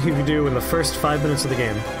sequence break you can do in the first 5 minutes of the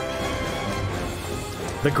game.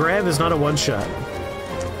 The grab is not a one-shot.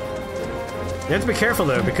 You have to be careful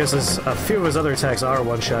though, because a few of his other attacks are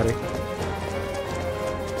one-shotty.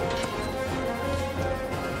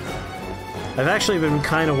 I've actually been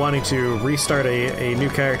kind of wanting to restart a new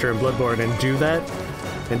character in Bloodborne and do that,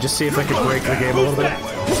 and just see if I could break the game a little bit.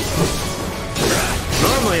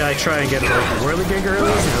 Normally I try and get like Whirligig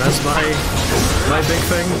early, and that's my big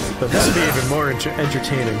thing, but this would be even more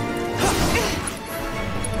entertaining.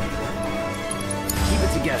 Keep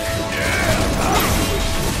it together.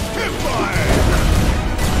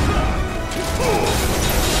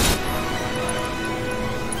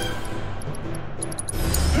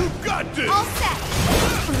 You got this! All set!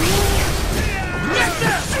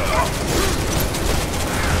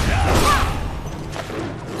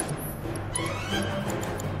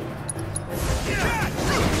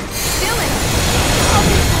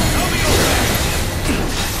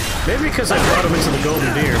 Maybe because I brought him into the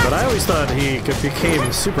Golden Deer, but I always thought he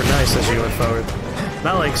became super nice as he went forward.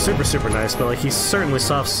 Not like super nice, but like he certainly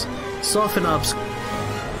softens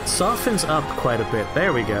up quite a bit.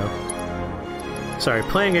 There we go. Sorry,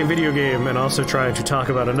 playing a video game and also trying to talk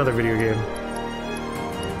about another video game. Let's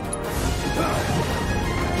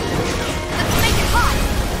make it hot!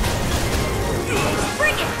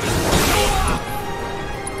 Bring it!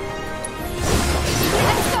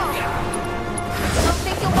 Let's go! Don't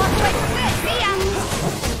think you'll walk away from this, see ya!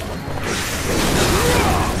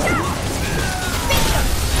 Finish him!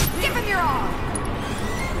 Give him your all!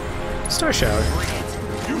 Star Shower.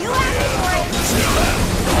 You asked for it!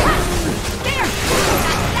 There!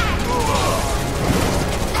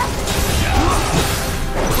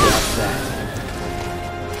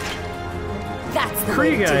 That's the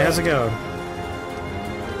Kree guy, how's it going?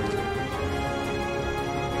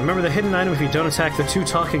 Remember the hidden item if you don't attack the 2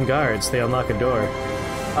 talking guards, they unlock a door.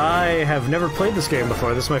 I have never played this game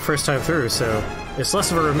before, this is my first time through, so it's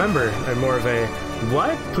less of a remember and more of a,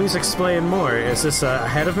 what? Please explain more. Is this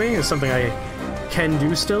ahead of me? Is something I can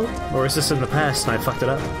do still? Or is this in the past and I fucked it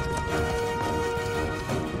up?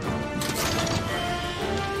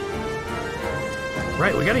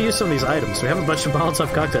 Right, we gotta use some of these items. We have a bunch of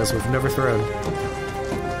Molotov cocktails we've never thrown.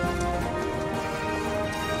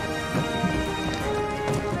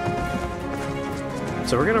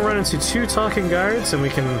 So we're gonna run into 2 talking guards and we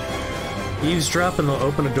can eavesdrop and they'll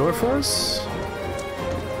open a door for us?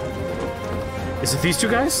 Is it these 2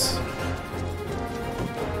 guys?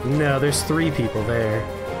 No, there's 3 people there.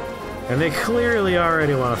 And they clearly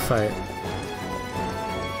already want to fight.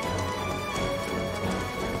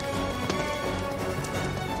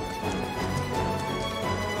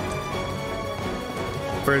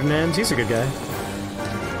 Ferdinand. He's a good guy.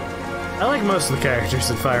 I like most of the characters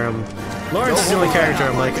in Fire Emblem. Lawrence is the only character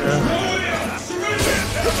I'm like,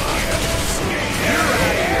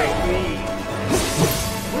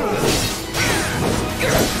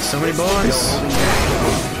 So many boys.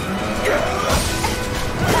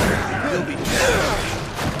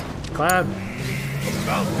 Cloud.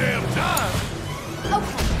 About damn time.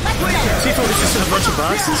 Tifa was just in a bunch of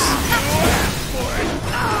boxes.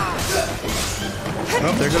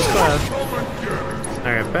 Oh, there goes Cloud.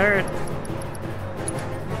 Alright, Barret.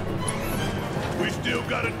 We still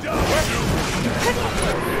got a job to do.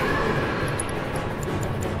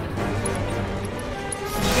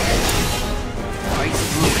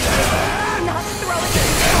 Not throwing it.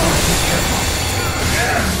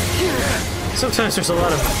 Sometimes there's a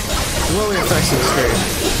lot of glowing effects in this game.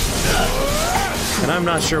 And I'm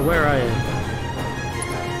not sure where I am.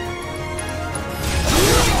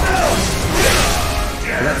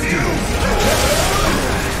 Let's do this.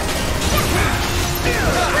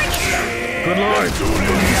 Good lord!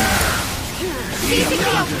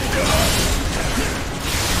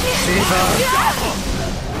 Tifa!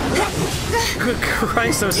 Good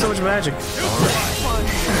Christ, that was so much magic.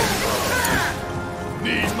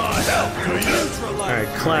 Need my help, do you?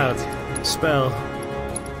 Alright, Cloud, Spell,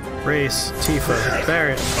 Race, Tifa,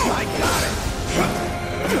 Barret. I got it.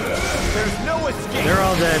 There's no escape. They're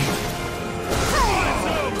all dead.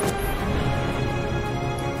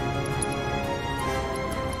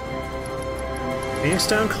 Phoenix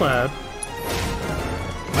down, Cloud.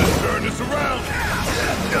 Let's turn this around.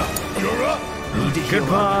 You're up.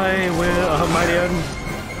 Goodbye, Mighty Odin.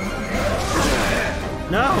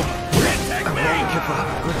 No!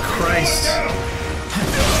 Good Christ.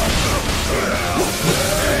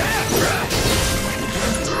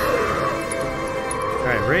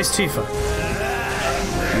 Alright, raise Tifa.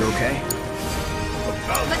 You okay?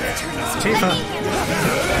 Tifa.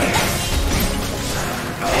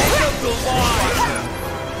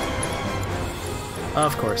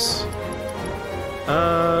 Of course.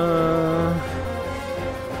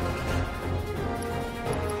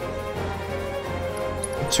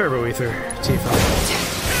 Turbo Ether, Tifa.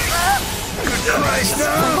 Good Christ, no!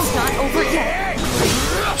 It's not over yet.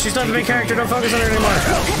 She's not the main character, don't focus on her anymore.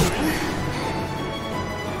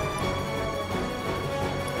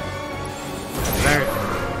 Barret.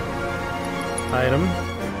 Item.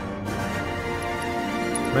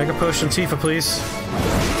 Mega Potion Tifa, please.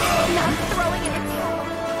 Not throwing it.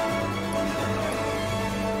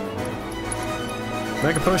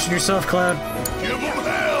 Mega Potion yourself, Cloud. Give him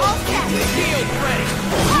hell. Shield ready.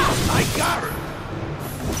 I got her.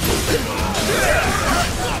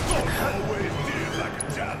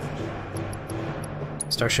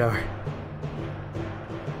 Star Shower.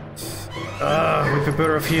 We could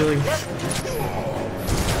better off healing.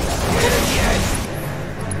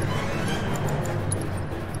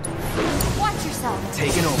 Watch yourself.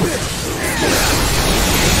 Taking over.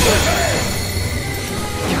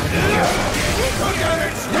 There we go.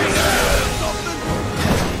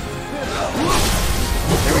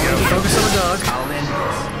 Focus on the dog. I'll end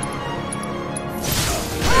this.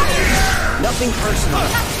 Nothing personal.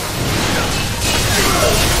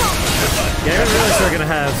 Yeah, I didn't realize we were gonna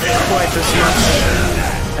have quite this much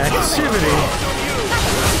activity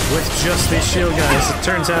with just these shield guys. It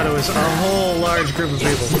turns out it was a whole large group of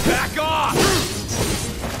people. Back off.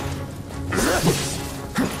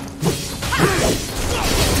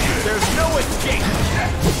 There's no escape.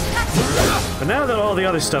 But now that all the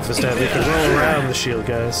other stuff is dead, we can roll around the shield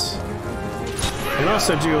guys. And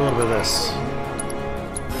also do a little bit of this.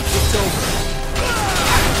 It's over.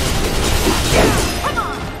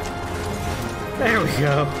 There we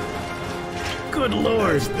go. Good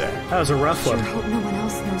lord. That was a rough Sure one. hope no one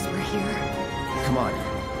else knows we're here. Come on.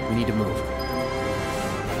 We need to move.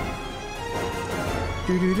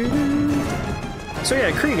 So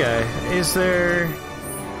yeah, Kree guy, is there...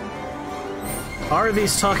 Are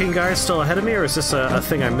these talking guys still ahead of me, or is this a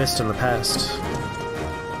thing I missed in the past?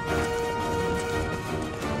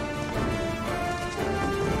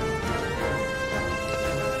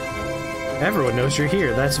 Everyone knows you're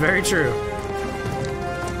here, that's very true.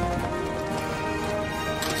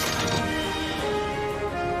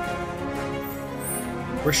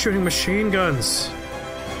 We're shooting machine guns.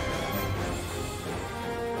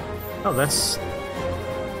 Oh, that's...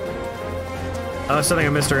 Oh, that's something I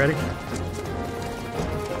missed already.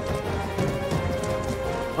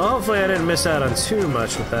 Well, hopefully I didn't miss out on too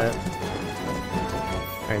much with that.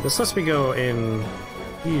 Alright, this lets me go in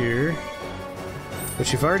here,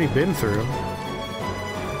 which you've already been through.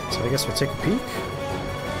 So I guess we'll take a peek.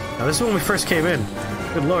 Now, this is when we first came in.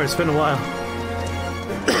 Good lord, it's been a while.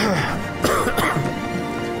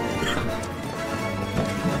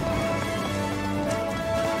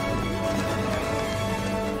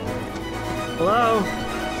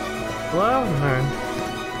 Oh,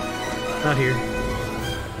 alright. Not here.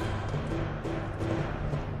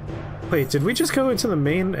 Wait, did we just go into the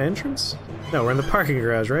main entrance? No, we're in the parking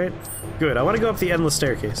garage, right? Good, I want to go up the endless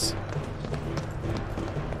staircase.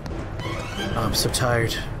 Oh, I'm so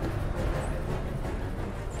tired.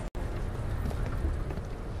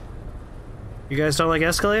 You guys don't like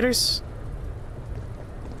escalators?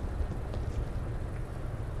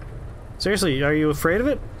 Seriously, are you afraid of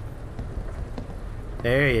it?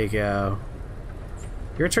 There you go.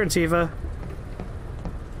 Your turn, Tifa.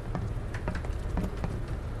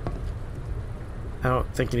 I don't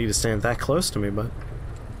think you need to stand that close to me, but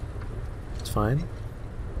it's fine.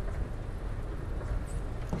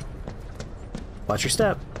 Watch your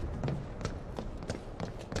step.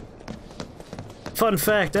 Fun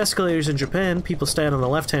fact, escalators in Japan, people stand on the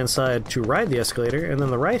left-hand side to ride the escalator, and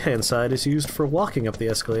then the right-hand side is used for walking up the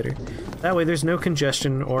escalator. That way there's no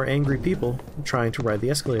congestion or angry people trying to ride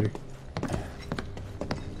the escalator.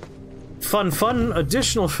 Fun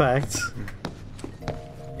additional fact.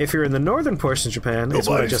 If you're in the northern portion of Japan, it's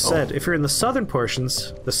what I just said. If you're in the southern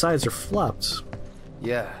portions, the sides are flopped.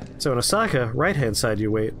 Yeah. So in Osaka, right-hand side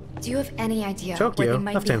you wait. Do you have any idea Tokyo, where they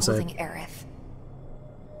might be left-hand holding side. Aerith?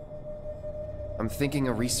 I'm thinking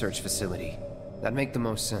a research facility. That'd make the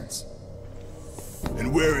most sense.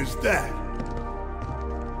 And where is that?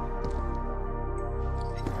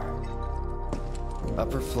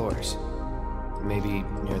 Upper floors. Maybe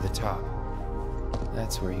near the top.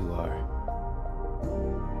 That's where you are.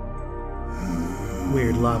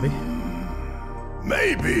 Weird lobby.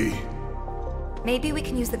 Maybe. Maybe we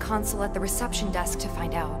can use the console at the reception desk to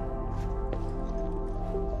find out.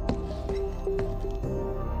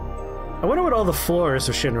 I wonder what all the floors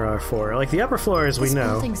of Shinra are for. Like, the upper floors we This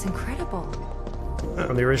know building's incredible.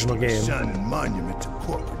 from the original game. Shining monument to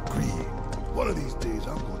corporate greed. One of these days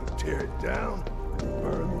I'm going to tear it down and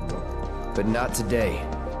burn it up. But not today.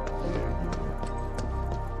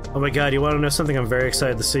 Oh my god, you want to know something I'm very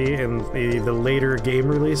excited to see in the later game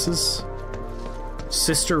releases?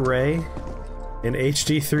 Sister Ray in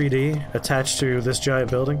HD 3D attached to this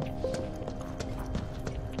giant building.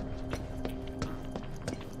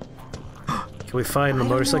 Can we find the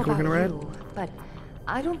motorcycle we're gonna ride? But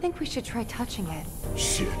I don't think we should try touching it.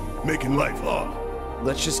 Shit, making life hard.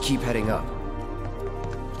 Let's just keep heading up.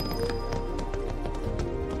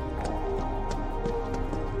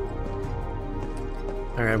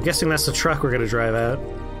 Alright, I'm guessing that's the truck we're gonna drive out.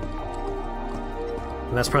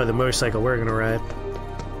 And that's probably the motorcycle we're gonna ride.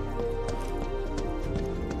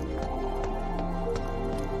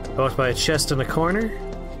 Walked by a chest in a corner.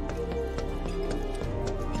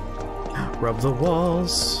 Rub the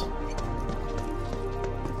walls.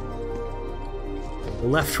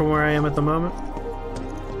 Left from where I am at the moment.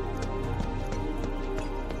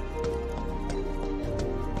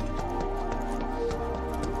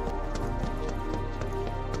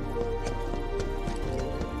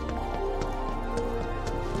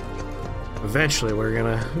 Eventually we're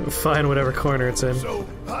gonna find whatever corner it's in. So,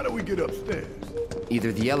 how do we get upstairs?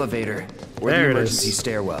 Either the elevator or There the it emergency is.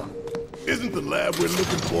 stairwell. Isn't the lab we're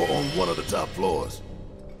looking for on one of the top floors?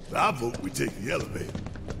 I vote we take the elevator.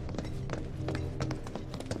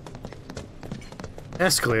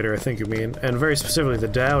 Escalator, I think you mean, and very specifically the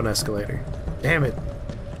down escalator. Damn it.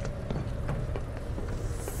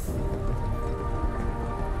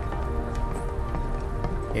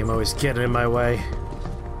 Game always getting in my way.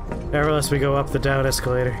 Never lets me go up the down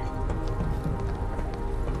escalator.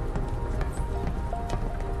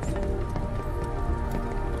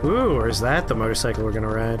 Ooh, or is that the motorcycle we're gonna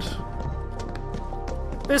ride?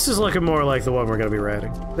 This is looking more like the one we're gonna be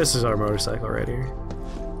riding. This is our motorcycle right here.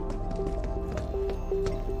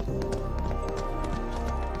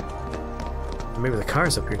 Maybe the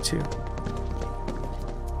car's up here too.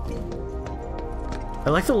 I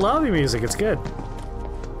like the lobby music, it's good.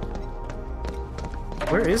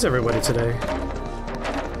 Where is everybody today?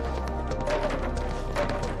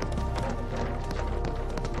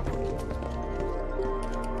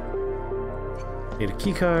 Need a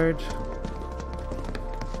key card.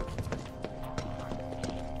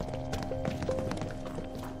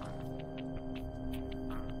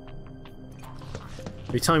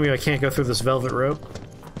 Are you telling me I can't go through this velvet rope?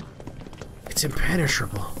 It's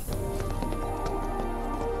impenetrable.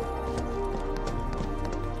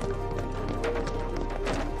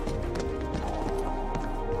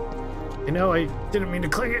 You know, I didn't mean to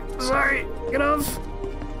click it. Sorry. Get off.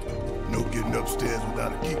 No getting upstairs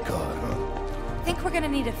without a key card, huh? I think we're gonna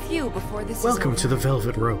need a few before this Welcome is to the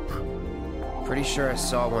velvet rope. Pretty sure I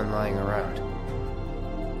saw one lying around.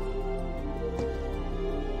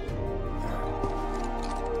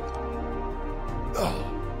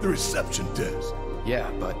 The reception desk. Yeah,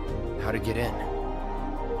 but how to get in?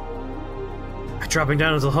 Dropping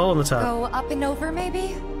down into the hole in the top. Go up and over,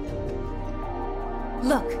 maybe?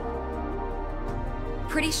 Look.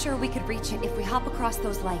 Pretty sure we could reach it if we hop across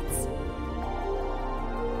those lights.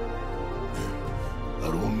 I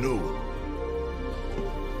don't know.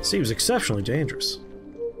 Seems exceptionally dangerous.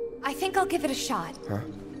 I think I'll give it a shot. Huh?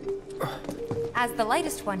 As the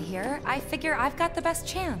lightest one here, I figure I've got the best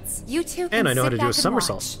chance. You two can And I know how sit to do a back and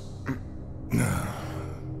somersault. watch.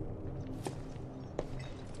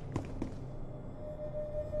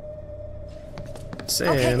 Say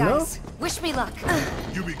Okay, no. guys. Wish me luck.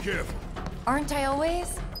 You be careful. Aren't I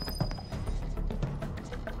always?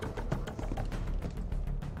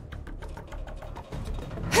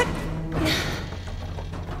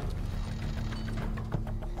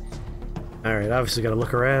 Alright, obviously gotta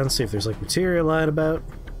look around, see if there's like material lying about.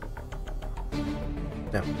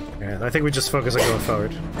 No. Yeah, I think we just focus on going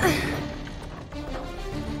forward.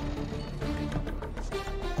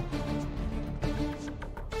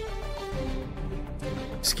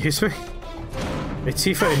 Excuse me? A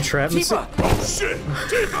Tifa entrapment? Tifa! Oh shit!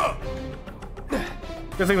 Tifa!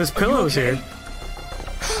 Good thing this pillow is here.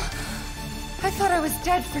 I thought I was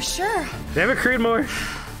dead for sure. Damn it, Creedmoor!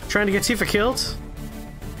 Trying to get Tifa killed?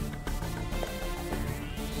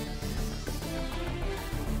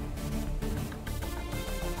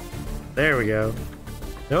 There we go.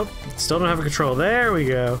 Nope, still don't have a control. There we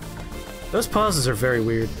go. Those pauses are very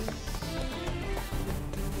weird.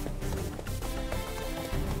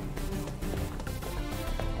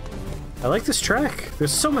 I like this track.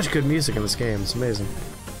 There's so much good music in this game. It's amazing.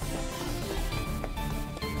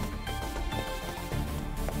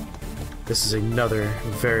 This is another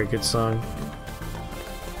very good song.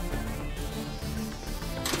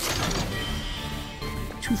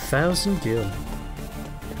 $2,000 gil.